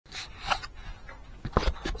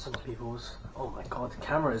some people's. Oh my god, the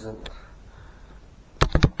camera isn't.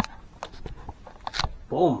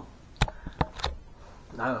 Boom!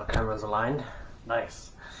 Now the camera's aligned. Nice.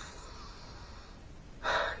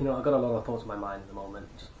 You know, I've got a lot of thoughts in my mind at the moment,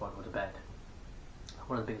 just before I go to bed.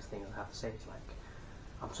 One of the biggest things I have to say is like,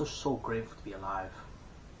 I'm so grateful to be alive.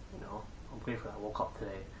 You know, I'm grateful that I woke up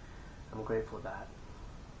today. I'm grateful that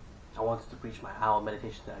I wanted to reach my hour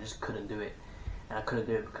meditation that I just couldn't do it. And I couldn't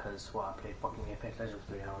do it because, well, I played fucking Apex Legends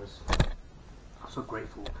for 3 hours. I'm so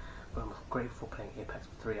grateful. But I'm grateful for playing Apex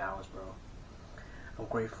for 3 hours, bro. I'm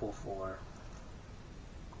grateful for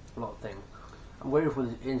a lot of things. I'm grateful for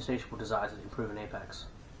the insatiable desire to improve in Apex.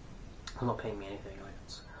 It's not paying me anything, like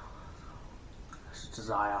it's just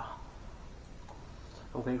desire.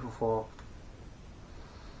 I'm grateful for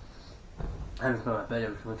having to go to my bed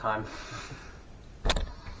every single time.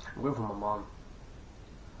 I'm grateful for my mom.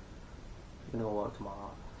 I'm gonna go work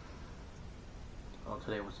tomorrow. Oh,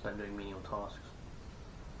 today was spent doing menial tasks.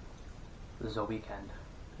 This is a weekend.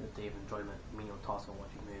 A day of enjoyment, menial tasks and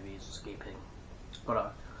watching movies, escaping.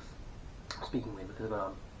 But speaking with, because I've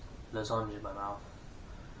got a lasagna in my mouth.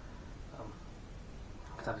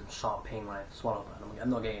 Because I have some sharp pain when I swallow, but I'm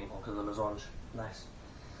not getting anymore because of the lasagna. Nice.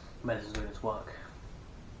 Medicine's doing its work.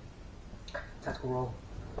 Tactical roll.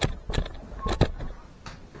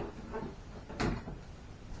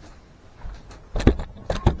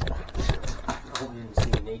 I hope you didn't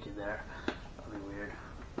see me naked there. That'd be weird.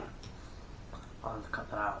 I'll have to cut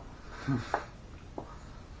that out.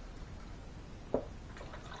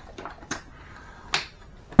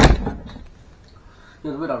 You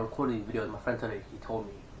know, the way I recorded these videos, my friend today, he told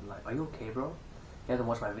me, like, are you okay, bro? He hasn't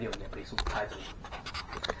watched my video yet, but he's subtitled.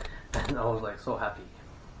 And I was like so happy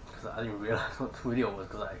because I didn't realize what the video was,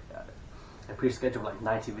 because I pre-scheduled like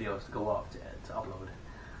 90 videos to go up to upload.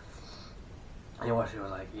 And he watched it, was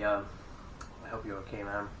like, yeah, I hope you're okay,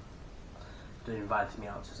 man. They invited me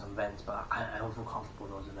out to some events, but I don't feel comfortable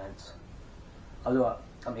in those events. Although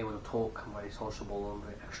I'm able to talk, I'm very sociable, I'm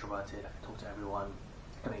very extroverted, I can talk to everyone,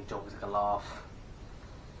 I can make jokes, I can laugh.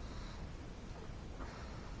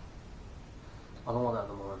 I don't want that at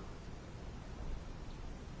the moment.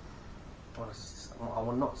 I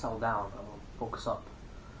want to not settle down, I want to focus up.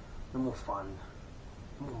 No more fun,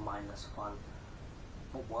 no more mindless fun,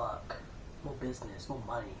 more work, more business, more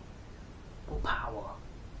money, more power,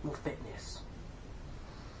 more fitness.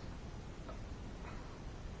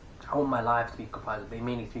 I want my life to be comprised of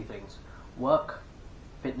mainly 3 things: work,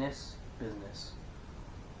 fitness, business.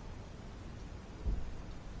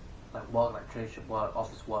 Like work, like traditional work,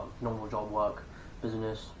 office work, normal job work,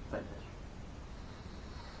 business, fitness.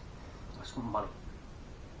 I just want money.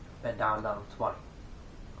 Bed down, it's money.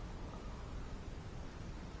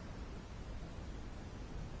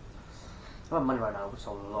 If I had money right now, it would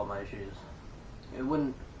solve a lot of my issues. It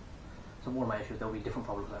wouldn't solve one of my issues, there would be different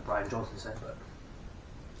problems, like Brian Johnson said, but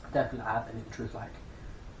definitely I have to admit the truth, like,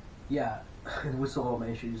 yeah, it would solve all my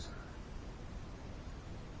issues.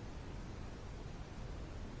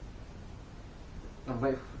 I'm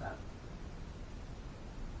grateful for that.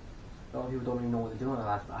 A lot of people don't even know what they're doing in their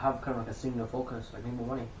life, but I have kind of like a singular focus, like make more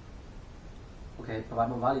money. Okay, provide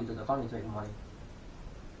more value to the family to make more money.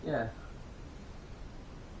 Yeah.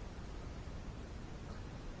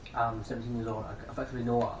 I'm 17 years old, I effectively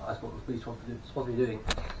know what I'm supposed to be doing.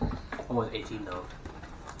 I'm almost 18 though.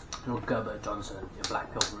 You know, Gilbert Johnson, a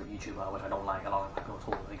black pill YouTuber, which I don't like, a lot of black people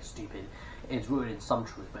talk like it's stupid. It's rooted in some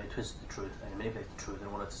truth, but it twists the truth and it manipulates the truth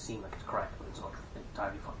and wants it to seem like it's correct, but it's not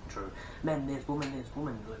entirely fucking true. Men this, women,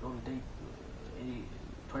 like only date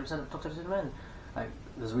 20% of top 10% of men. Like,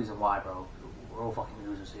 there's a reason why, bro. We're all fucking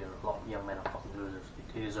losers here. A lot of young men are fucking losers.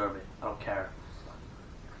 They deserve it. I don't care.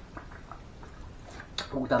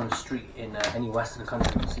 Walk down the street in any Western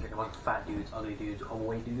country and see like a bunch of fat dudes, ugly dudes,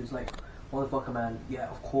 overweight dudes. Like, motherfucker, man. Yeah,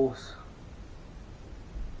 of course.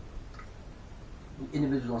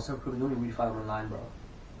 Individuals on self-improvement, you don't even really find them online, bro.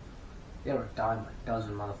 They're a dime a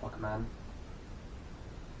dozen, motherfucker, man.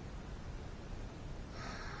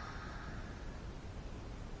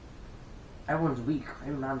 Everyone's weak.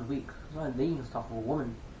 Every man's weak. It's not dating stuff for a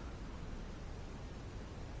woman.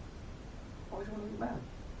 Why would you want to be a man?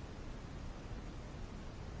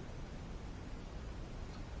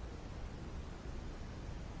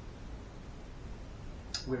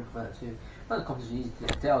 Weird for that too. But the competition is easy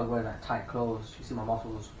to tell. Wearing like tight clothes. You see my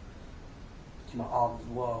muscles. See my arms as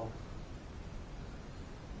well.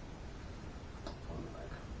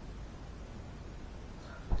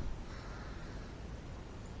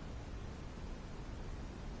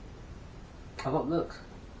 I got looks.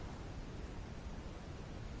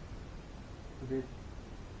 Okay.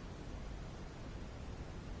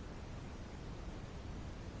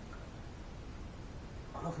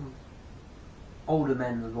 from older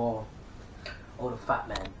men as well, older fat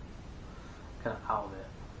men, kind of out of it,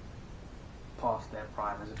 past their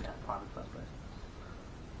prime, as if they had prime in the first place.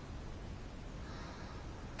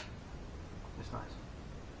 It's nice.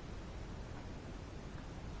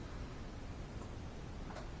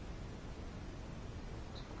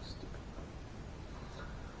 Stupid.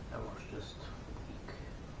 Everyone's just weak.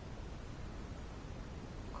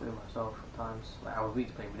 Including myself at times. Like, I was weak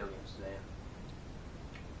to playing video games today.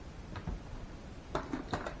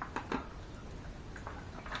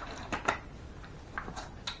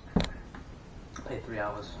 I played 3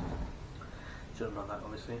 hours. Should have known that,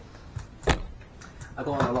 obviously. I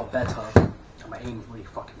got on a lot better, and my aim is really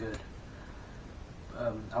fucking good.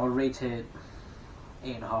 I would rate it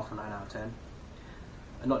 8.5 or 9 out of 10.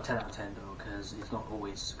 Not 10 out of 10 though, because it's not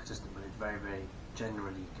always consistent, but it's very, very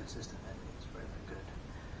generally consistent, and it's very, very good.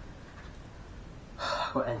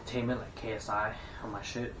 I got entertainment like KSI on my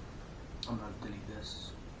shit. I'm gonna delete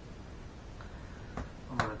this.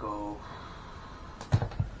 I'm gonna go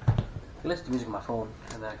listen to music on my phone,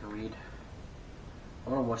 and then I can read. I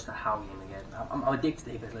want to watch the HOW game again. I'm addicted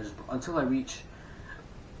to Apex Legends, but until I reach...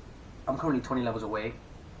 I'm currently 20 levels away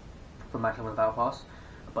from max level in the Battle Pass,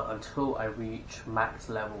 but until I reach max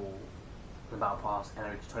level in the Battle Pass and I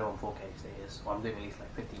reach 21 4K status, or I'm doing at least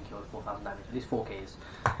like 15 kills, 4,000 damage, at least 4Ks,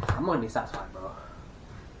 I'm not going to be satisfied, bro.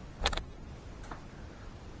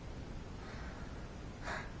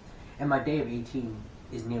 And my day of 18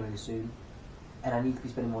 is nearing soon, and I need to be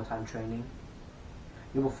spending more time training.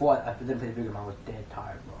 Before I didn't play the video game, I was dead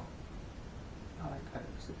tired, bro. I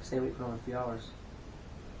stay awake for only a few hours.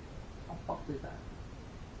 How fucked is that?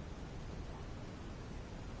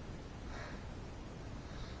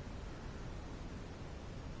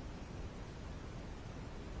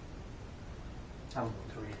 I'm going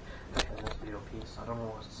to read this video piece. I don't know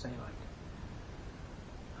what else to say. Like,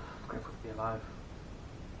 I'm grateful to be alive.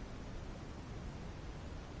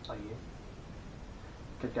 Are you?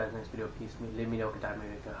 Good guys, next video piece. Let me know what time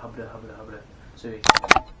we hubba. So.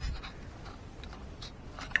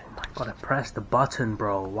 Oh my god, I pressed the button,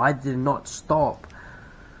 bro. Why did it not stop?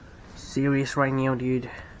 Serious right now, dude.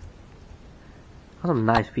 That's some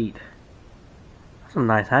nice feet. That's some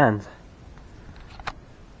nice hands.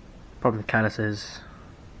 Problem with calluses.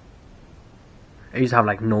 I used to have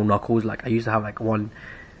like no knuckles. Like I used to have like one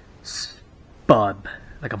spud,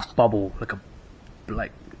 like a bubble,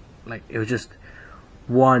 like it was just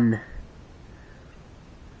one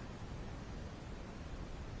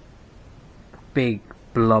big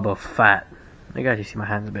blob of fat. You guys see my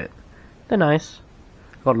hands a bit. They're nice.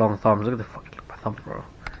 I've got long thumbs. Look at the fucking look at my thumbs, bro.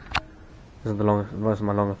 This is the longest, most of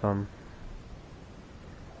my longer thumb.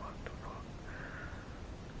 What the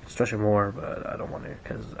fuck? Stretch it more, but I don't want to,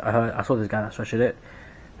 because I saw this guy that stretched it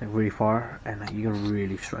like really far, and like you can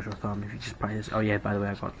really stretch your thumb if you just press. Oh yeah, by the way,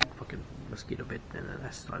 I got fucking mosquito bit, and then I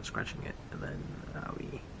started scratching it, and then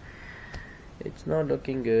it's not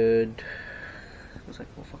looking good. It's like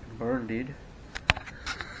a fucking burn, dude.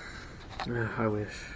 I wish.